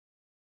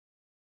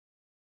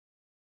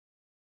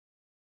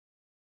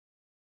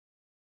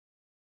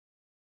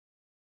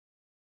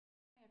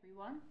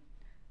Everyone.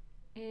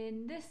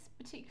 In this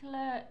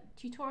particular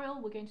tutorial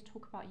we're going to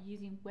talk about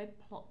using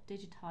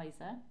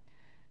Plotdigitizer.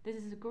 This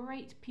is a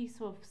great piece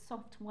of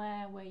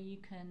software where you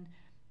can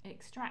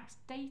extract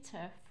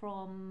data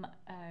from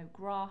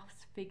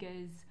graphs,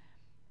 figures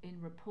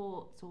in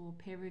reports or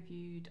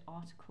peer-reviewed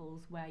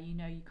articles where you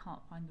know you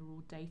can't find the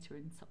raw data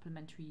in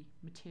supplementary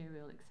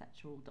material,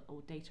 etc.,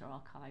 or data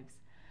archives.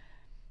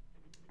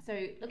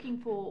 So looking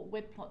for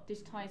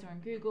Plotdigitizer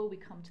on Google, we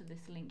come to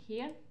this link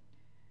here,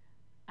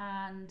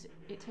 and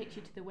it takes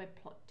you to the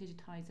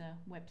Plotdigitizer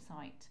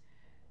website.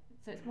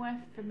 So it's worth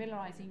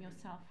familiarising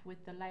yourself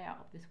with the layout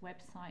of this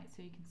website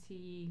so you can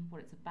see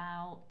what it's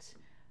about.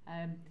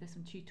 There's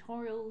some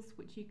tutorials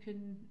which you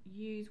can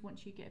use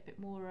once you get a bit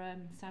more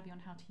savvy on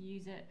how to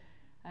use it,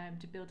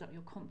 to build up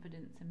your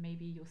confidence and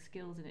maybe your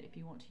skills in it if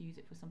you want to use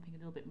it for something a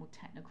little bit more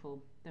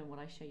technical than what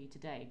I show you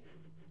today.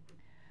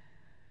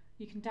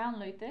 You can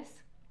download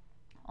this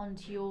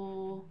onto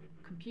your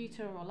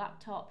computer or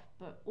laptop,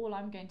 but all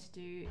I'm going to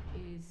do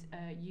is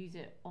use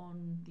it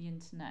on the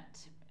internet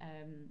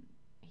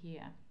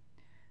here.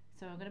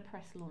 So I'm going to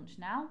press launch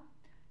now,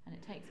 and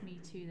it takes me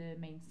to the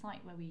main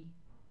site where we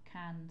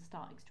can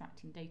start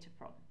extracting data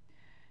from.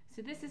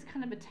 So this is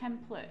kind of a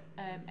template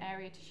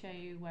area to show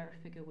you where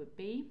a figure would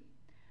be.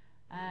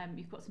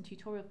 You've got some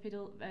tutorial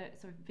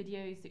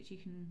videos that you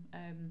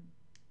can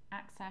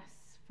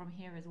access from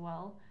here as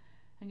well.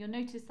 And you'll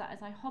notice that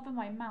as I hover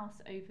my mouse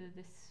over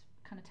this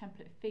kind of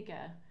template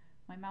figure,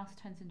 my mouse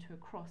turns into a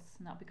cross,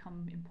 and that'll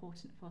become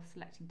important for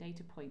selecting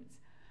data points.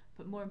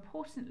 But more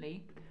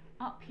importantly,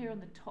 up here on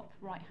the top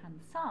right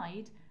hand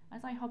side,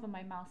 as I hover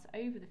my mouse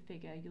over the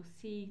figure, you'll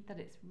see that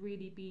it's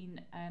really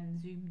been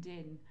zoomed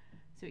in.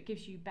 So it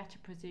gives you better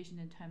precision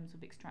in terms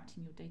of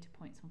extracting your data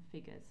points on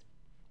figures.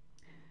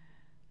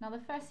 Now the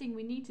first thing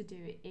we need to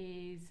do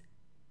is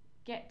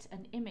get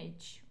an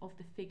image of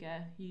the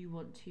figure you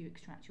want to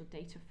extract your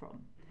data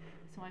from.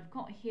 So I've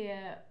got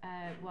here,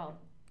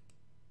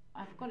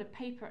 I've got a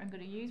paper I'm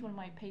going to use. One of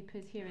my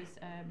papers here is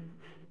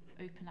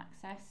open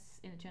access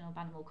in the Journal of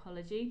Animal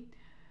Ecology.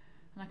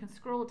 And I can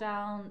scroll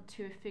down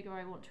to a figure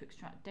I want to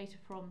extract data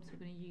from, so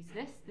we're going to use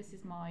this. This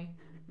is my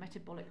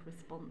metabolic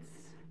response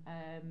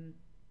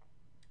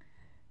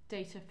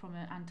data from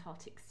an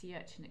Antarctic sea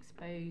urchin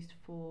exposed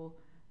for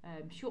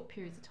short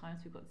periods of time.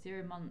 So we've got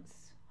 0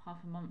 months,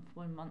 half a month,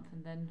 1 month,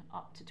 and then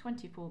up to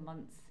 24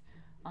 months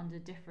under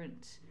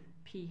different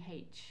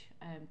pH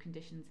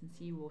conditions in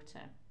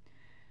seawater.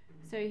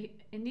 So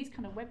in these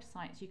kind of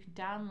websites you can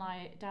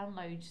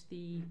download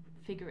the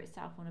figure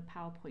itself on a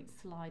PowerPoint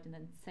slide and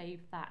then save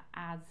that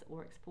as,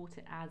 or export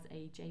it as,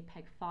 a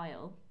JPEG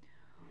file.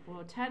 Or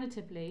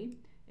alternatively,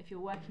 if you're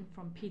working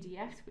from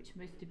PDFs, which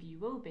most of you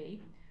will be,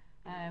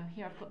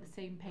 here I've got the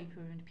same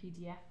paper in a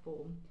PDF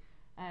form,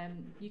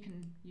 you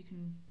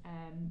can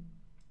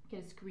get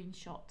a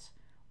screenshot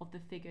of the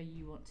figure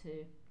you want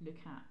to look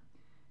at.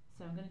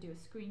 So I'm going to do a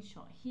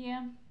screenshot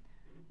here.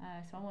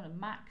 So I want a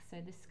Mac, so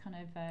this kind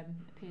of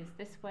appears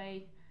this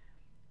way.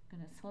 I'm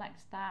going to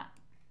select that,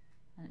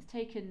 and it's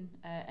taken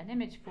an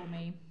image for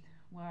me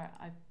where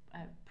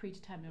I've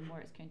predetermined where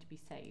it's going to be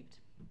saved.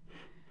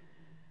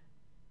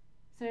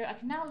 So I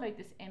can now load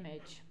this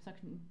image, so I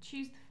can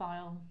choose the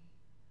file,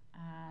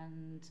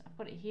 and I've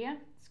got it here,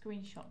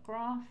 screenshot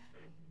graph,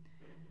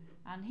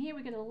 and here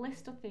we get a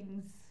list of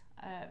things,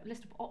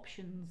 list of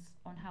options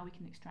on how we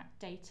can extract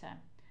data.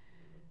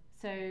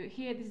 So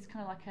here, this is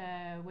kind of like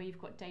where you've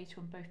got data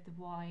on both the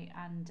Y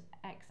and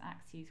X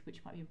axes,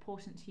 which might be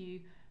important to you.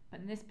 But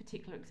in this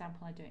particular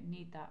example, I don't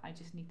need that. I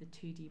just need the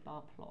 2D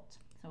bar plot.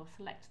 So I'll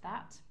select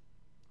that,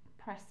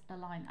 press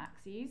Align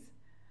Axes.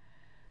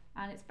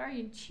 And it's very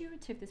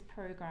intuitive, this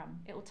program.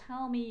 It will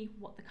tell me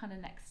what the kind of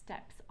next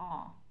steps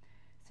are.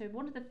 So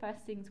one of the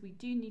first things we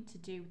do need to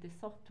do with this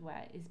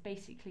software is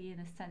basically,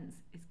 in a sense,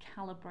 is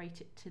calibrate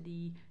it to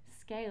the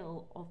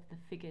scale of the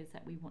figures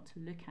that we want to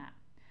look at.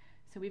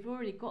 So we've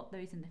already got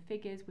those in the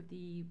figures with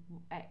the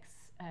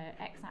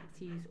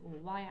x-axis or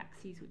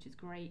y-axis, which is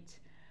great.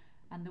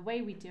 And the way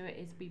we do it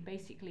is we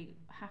basically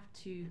have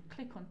to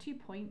click on 2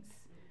 points,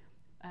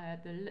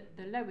 the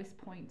lowest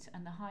point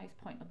and the highest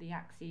point of the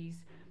axes,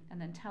 and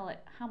then tell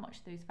it how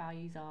much those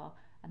values are,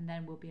 and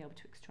then we'll be able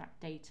to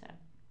extract data.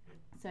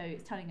 So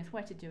it's telling us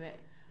where to do it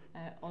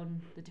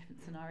on the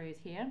different scenarios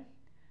here.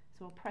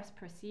 So I'll press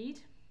proceed,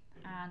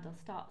 and I'll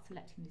start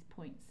selecting these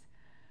points.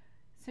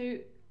 So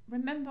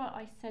remember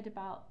I said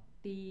about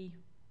the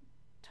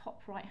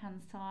top right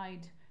hand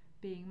side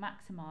being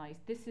maximized.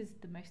 This is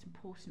the most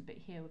important bit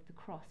here with the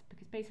cross,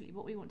 because basically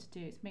what we want to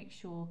do is make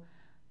sure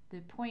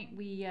the point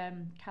we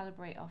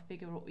calibrate our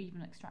figure or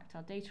even extract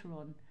our data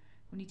on,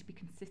 we need to be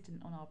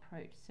consistent on our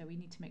approach. So we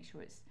need to make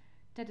sure it's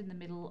dead in the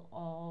middle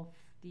of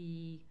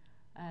the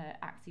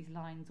axes,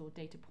 lines, or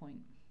data point.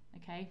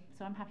 Okay,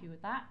 so I'm happy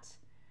with that,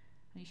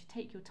 and you should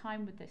take your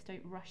time with this.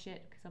 Don't rush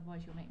it, because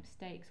otherwise you'll make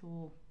mistakes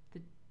or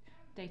the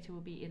data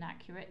will be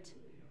inaccurate.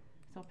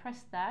 So I'll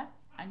press there,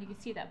 and you can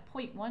see that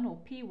point 1 or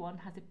P1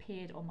 has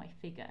appeared on my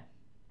figure.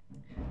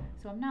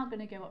 So I'm now going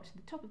to go up to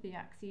the top of the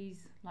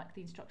axes like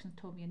the instructions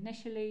told me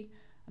initially,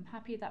 I'm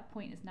happy that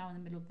point is now in the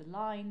middle of the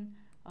line.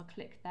 I'll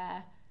click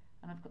there,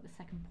 and I've got the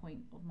second point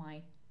of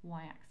my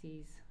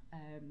y-axis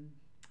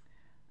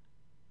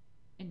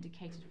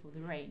indicated for the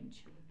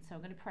range. So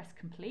I'm going to press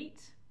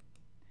complete,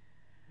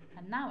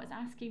 and now it's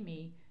asking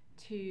me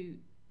to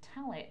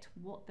tell it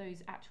what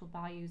those actual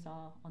values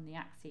are on the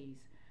axes.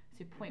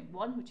 So point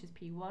 1, which is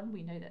P1,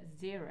 we know that's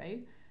 0.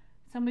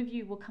 Some of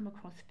you will come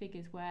across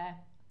figures where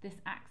these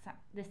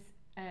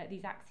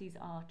axes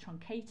are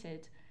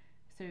truncated,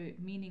 so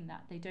meaning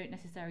that they don't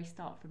necessarily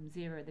start from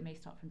 0, they may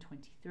start from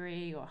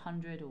 23 or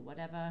 100 or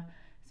whatever.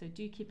 So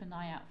do keep an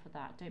eye out for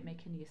that. Don't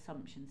make any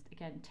assumptions.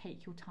 Again,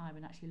 take your time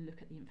and actually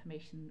look at the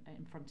information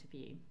in front of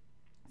you.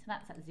 So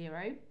that's at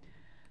 0.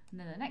 And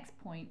then the next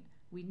point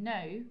we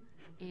know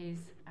is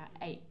at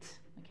 8.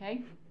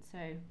 Okay, so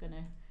I'm going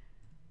to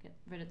get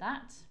rid of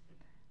that.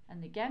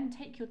 And again,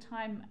 take your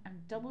time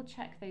and double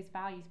check those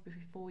values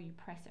before you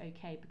press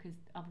OK, because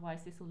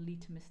otherwise this will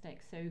lead to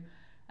mistakes. So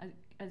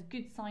as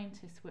good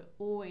scientists, we're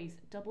always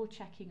double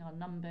checking our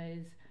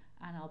numbers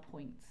and our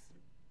points.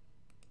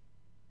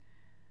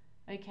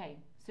 Okay,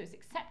 so it's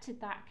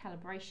accepted that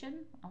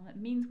calibration, and that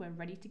means we're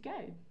ready to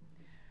go.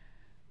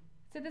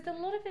 So there's a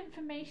lot of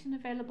information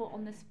available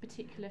on this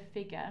particular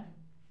figure,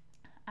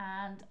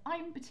 and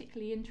I'm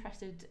particularly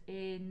interested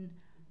in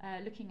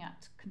looking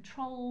at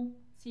control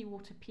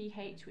seawater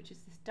pH, which is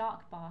this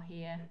dark bar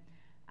here,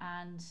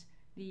 and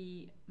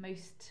the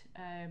most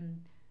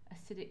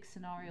acidic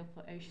scenario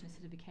for ocean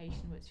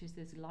acidification, which is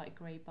this light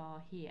grey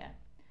bar here.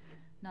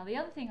 Now the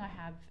other thing I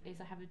have is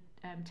I have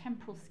a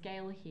temporal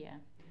scale here.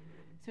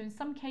 So in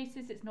some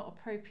cases it's not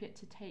appropriate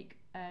to take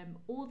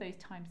all those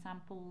time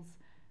samples.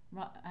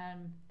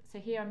 So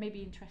here I may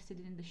be interested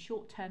in the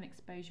short-term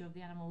exposure of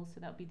the animals, so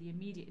that would be the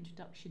immediate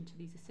introduction to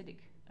these acidic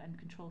and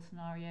control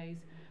scenarios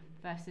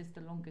versus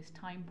the longest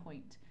time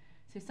point.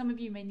 So some of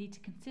you may need to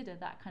consider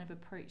that kind of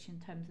approach in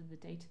terms of the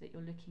data that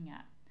you're looking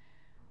at.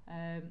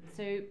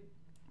 So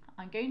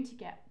I'm going to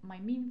get my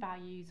mean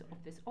values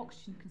of this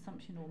oxygen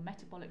consumption or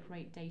metabolic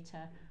rate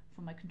data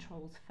from my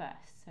controls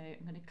first. So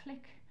I'm going to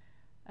click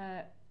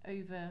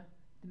over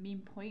the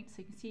mean point. So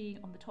you can see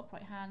on the top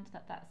right hand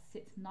that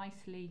sits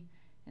nicely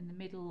in the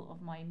middle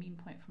of my mean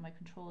point for my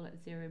control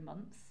at 0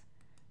 months.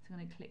 So I'm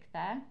going to click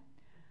there,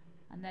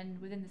 and then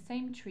within the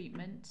same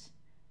treatment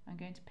I'm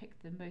going to pick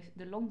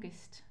the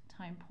longest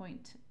time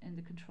point in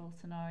the control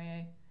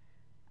scenario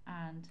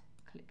and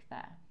click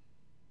there.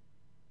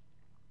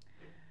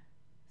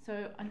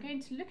 So I'm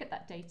going to look at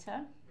that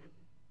data.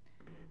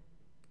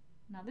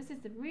 Now this is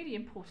the really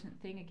important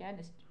thing again,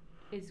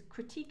 is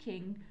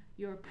critiquing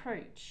your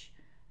approach,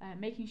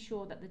 making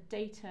sure that the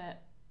data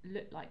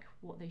look like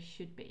what they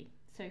should be.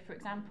 So for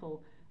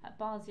example, at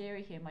bar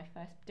 0 here, my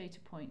first data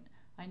point,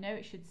 I know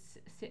it should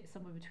sit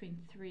somewhere between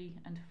 3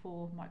 and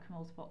 4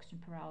 micromoles of oxygen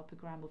per hour per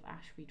gram of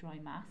ash-free dry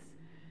mass.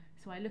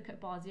 So I look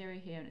at bar 0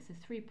 here and it says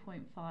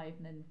 3.5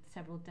 and then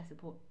several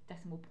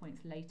decimal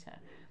points later.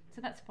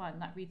 So that's fine,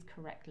 that reads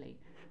correctly.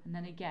 And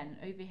then again,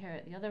 over here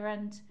at the other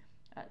end,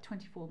 at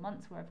 24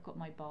 months where I've got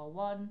my bar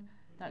 1,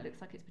 that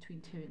looks like it's between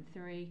 2 and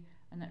 3,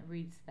 and that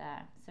reads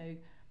there. So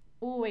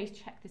always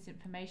check this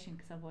information,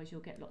 because otherwise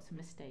you'll get lots of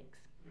mistakes.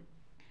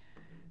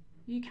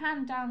 You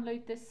can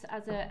download this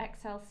as an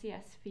Excel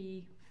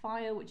CSV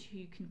file, which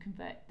you can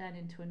convert then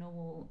into a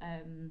normal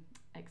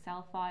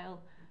Excel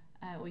file,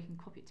 or you can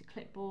copy it to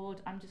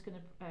clipboard. I'm just going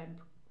to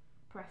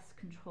press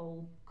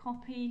Control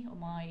Copy on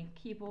my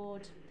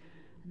keyboard,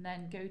 and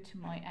then go to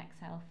my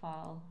Excel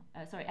file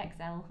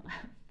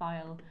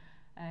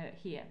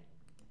here.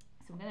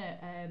 So I'm going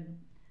to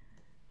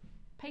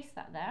paste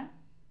that there.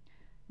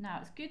 Now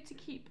it's good to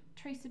keep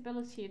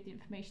traceability of the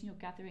information you're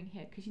gathering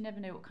here, because you never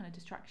know what kind of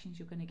distractions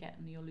you're going to get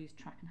and you'll lose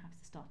track and have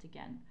to start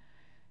again.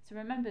 So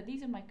remember,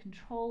 these are my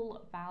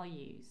control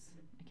values.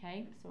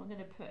 Okay, so I'm going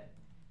to put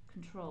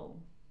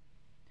control.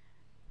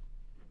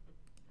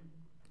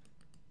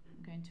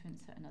 I'm going to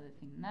insert another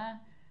thing there.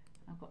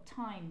 I've got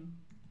time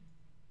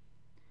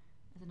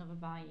as another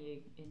value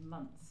in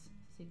months.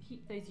 So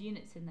keep those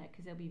units in there,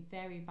 because they'll be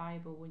very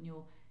valuable when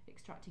you're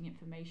extracting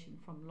information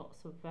from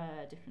lots of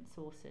different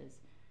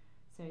sources.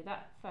 So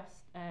that's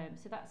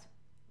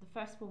the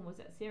first one was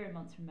at 0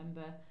 months,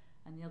 remember,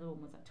 and the other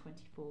one was at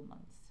 24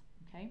 months.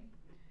 Okay.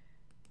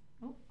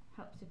 Oh,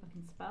 helps if I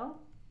can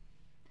spell.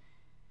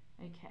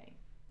 Okay,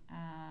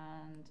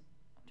 and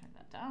I'll drag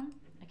that down.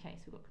 Okay,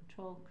 so we've got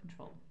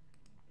control.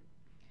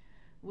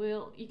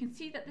 You can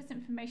see that this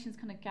information is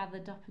kind of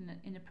gathered up in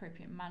an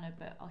inappropriate manner,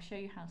 but I'll show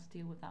you how to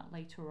deal with that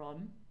later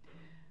on.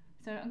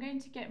 So I'm going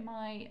to get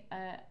my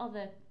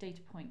other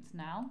data points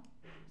now.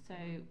 So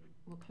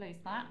we'll close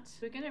that.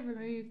 We're going to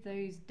remove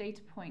those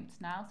data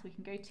points now, so we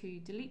can go to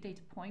delete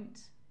data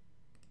point,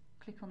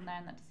 click on there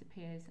and that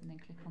disappears, and then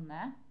click on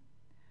there.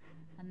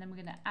 And then we're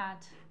going to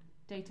add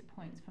data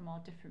points from our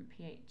different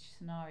pH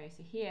scenarios.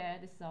 So here,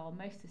 this is our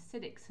most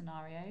acidic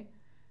scenario.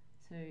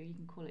 So you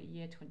can call it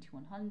year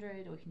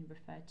 2100, or you can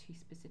refer to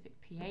specific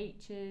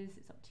pHs,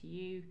 it's up to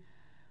you.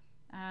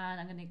 And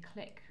I'm going to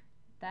click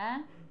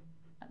there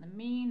at the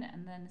mean,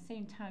 and then the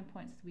same time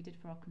points as we did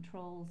for our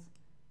controls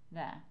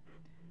there.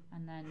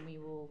 and then we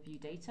will view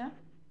data,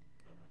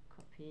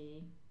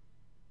 copy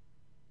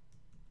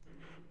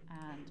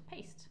and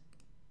paste.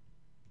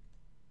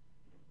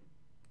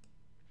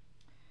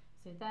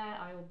 So there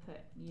I will put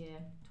year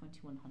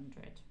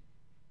 2100.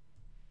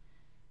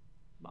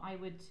 But I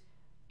would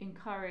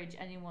encourage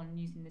anyone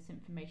using this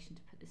information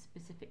to put the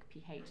specific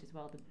pH as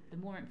well. The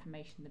more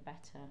information, the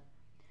better.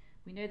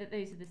 We know that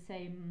those are the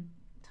same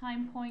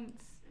time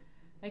points.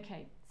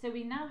 Okay, so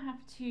we now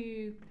have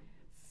to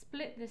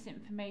split this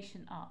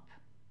information up.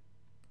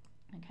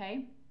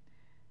 Okay,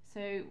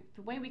 so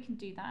the way we can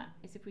do that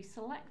is if we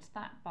select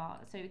that bar,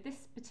 so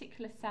this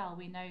particular cell,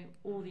 we know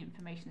all the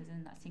information is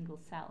in that single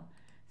cell.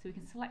 So we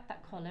can select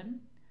that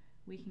column,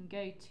 we can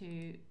go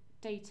to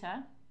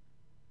data,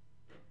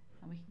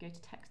 and we can go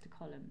to text to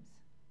columns.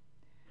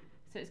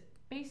 So it's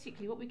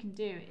basically what we can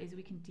do is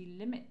we can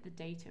delimit the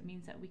data. It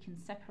means that we can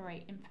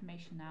separate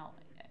information out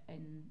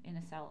in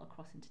a cell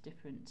across into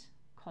different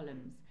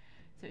columns.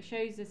 So it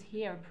shows us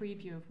here a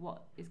preview of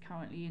what is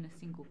currently in a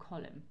single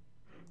column.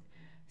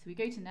 So we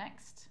go to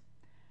next,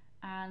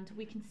 and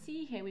we can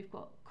see here we've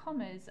got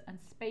commas and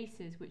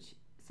spaces which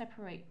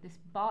separate this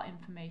bar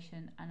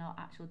information and our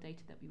actual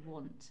data that we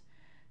want.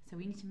 So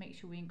we need to make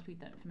sure we include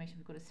that information.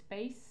 We've got a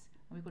space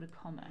and we've got a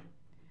comma,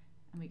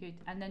 and we go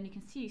and then you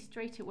can see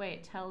straight away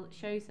it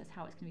shows us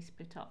how it's going to be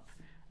split up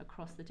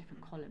across the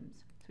different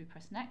columns. So we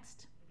press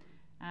next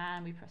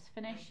and we press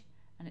finish,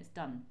 and it's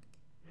done.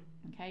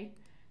 Okay,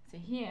 so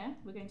here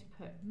we're going to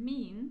put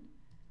mean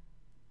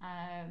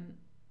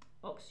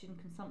oxygen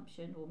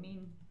consumption, or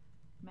mean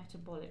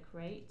metabolic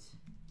rate,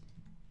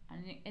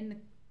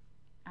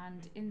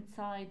 and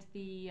inside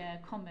the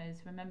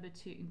commas, remember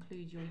to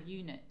include your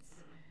units.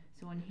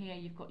 So on here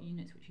you've got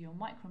units which are your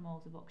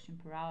micromoles of oxygen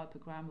per hour per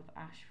gram of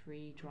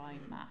ash-free dry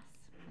mass.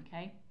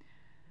 Okay,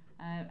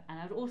 and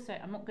I'd also,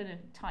 I'm not going to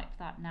type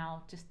that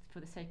now just for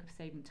the sake of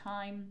saving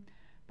time,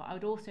 but I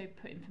would also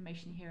put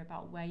information here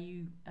about where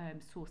you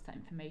sourced that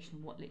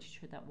information, what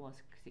literature that was,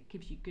 because it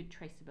gives you good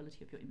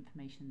traceability of your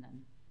information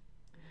then.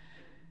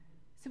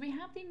 So we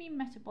have the mean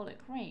metabolic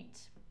rate,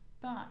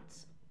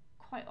 but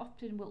quite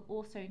often we'll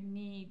also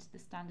need the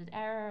standard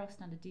error or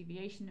standard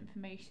deviation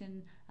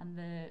information, and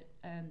the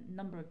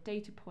number of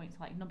data points,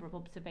 like number of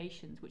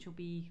observations, which will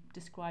be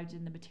described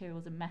in the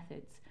materials and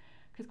methods,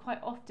 because quite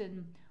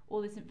often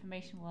all this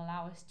information will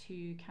allow us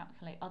to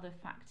calculate other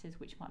factors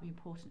which might be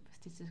important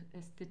for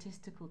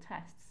statistical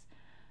tests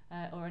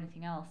or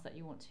anything else that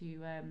you want to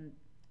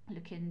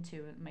look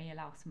into. It may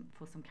allow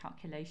for some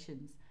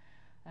calculations.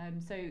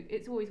 So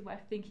it's always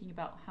worth thinking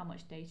about how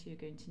much data you're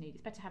going to need.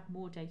 It's better to have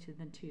more data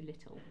than too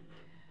little.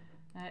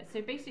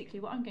 So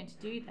basically what I'm going to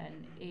do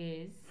then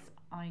is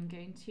I'm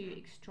going to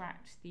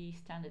extract the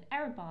standard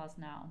error bars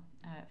now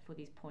for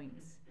these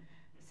points.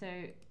 So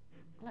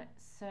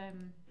let's,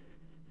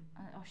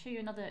 I'll show you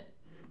another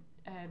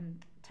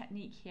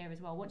technique here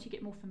as well. Once you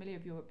get more familiar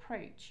with your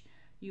approach,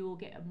 you will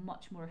get a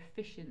much more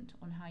efficient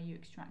on how you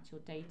extract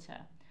your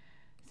data.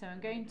 So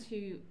I'm going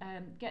to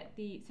get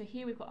the, so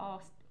here we've got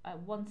our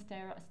one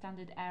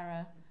standard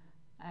error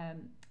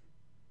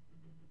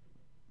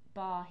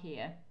bar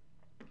here.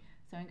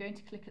 So I'm going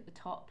to click at the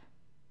top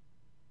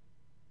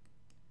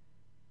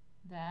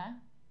there,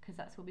 because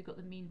that's where we got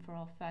the mean for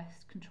our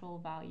first control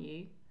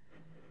value.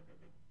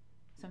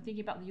 So I'm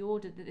thinking about the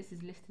order that this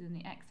is listed in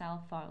the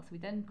Excel file. So we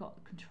then got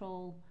the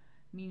control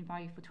mean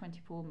value for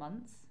 24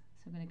 months.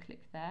 So I'm going to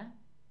click there.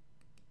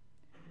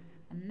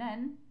 And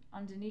then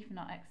underneath in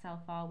our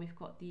Excel file, we've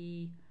got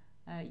the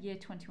year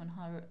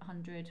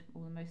 2100,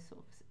 or the most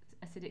sort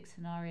of acidic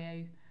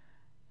scenario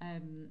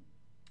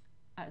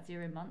at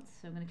 0 months.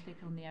 So I'm going to click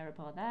on the error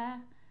bar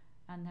there,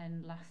 and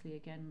then lastly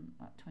again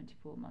at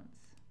 24 months.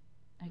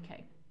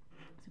 Okay,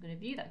 so I'm going to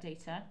view that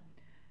data.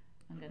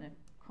 I'm going to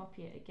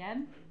copy it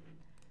again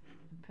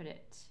and put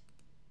it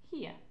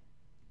here.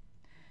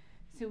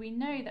 So we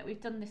know that we've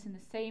done this in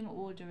the same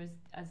order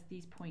as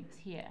these points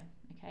here,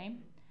 okay?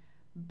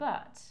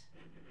 But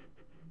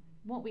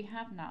what we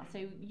have now,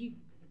 so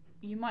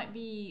you might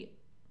be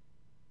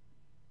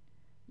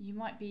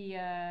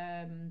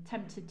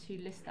tempted to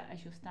list that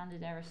as your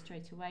standard error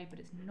straight away, but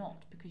it's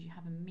not, because you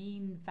have a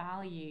mean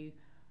value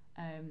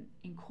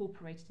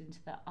incorporated into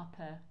the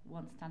upper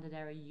one standard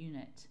error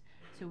unit.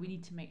 So we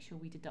need to make sure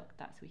we deduct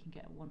that so we can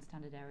get a one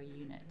standard error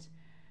unit.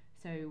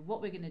 So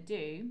what we're going to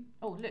do,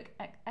 oh look,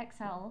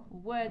 Excel,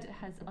 Word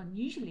has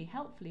unusually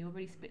helpfully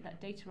already split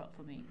that data up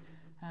for me.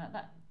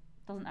 That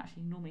doesn't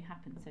actually normally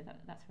happen, so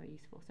that's very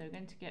useful. So we're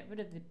going to get rid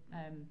of the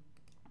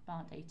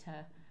bar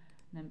data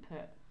and then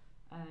put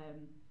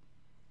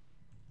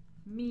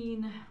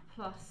mean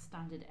plus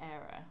standard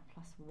error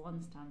plus one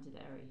standard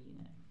error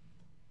unit.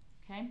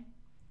 Okay.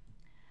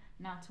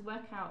 Now to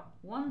work out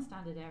one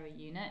standard error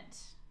unit,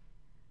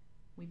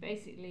 we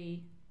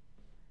basically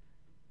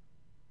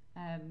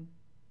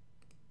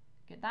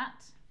get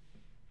that.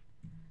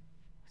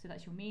 So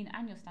that's your mean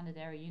and your standard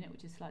error unit,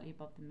 which is slightly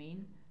above the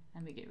mean,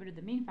 and we get rid of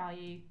the mean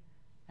value,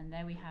 and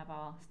there we have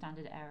our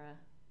standard error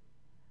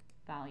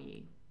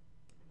value.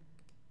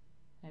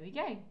 There we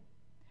go.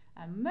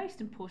 And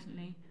most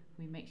importantly,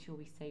 we make sure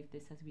we save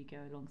this as we go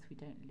along so we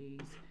don't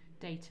lose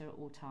data at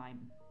all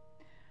time.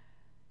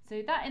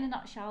 So that in a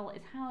nutshell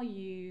is how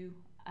you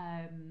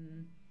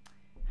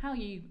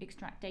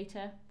extract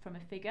data from a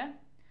figure.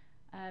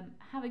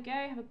 Have a go,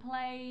 have a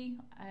play.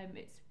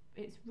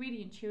 It's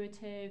really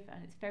intuitive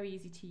and it's very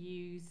easy to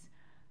use,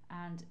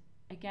 and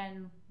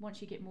again,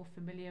 once you get more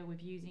familiar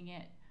with using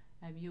it,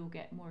 you'll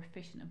get more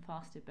efficient and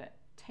faster, but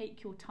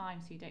take your time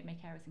so you don't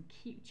make errors and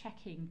keep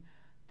checking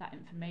that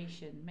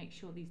information. Make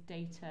sure these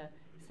data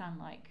sound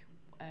like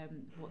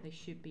what they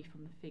should be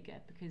from the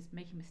figure, because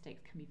making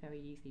mistakes can be very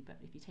easy, but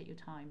if you take your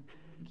time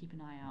and keep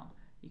an eye out,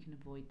 you can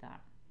avoid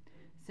that.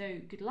 So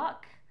good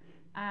luck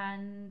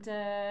and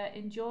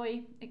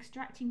enjoy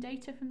extracting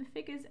data from the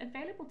figures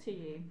available to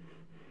you.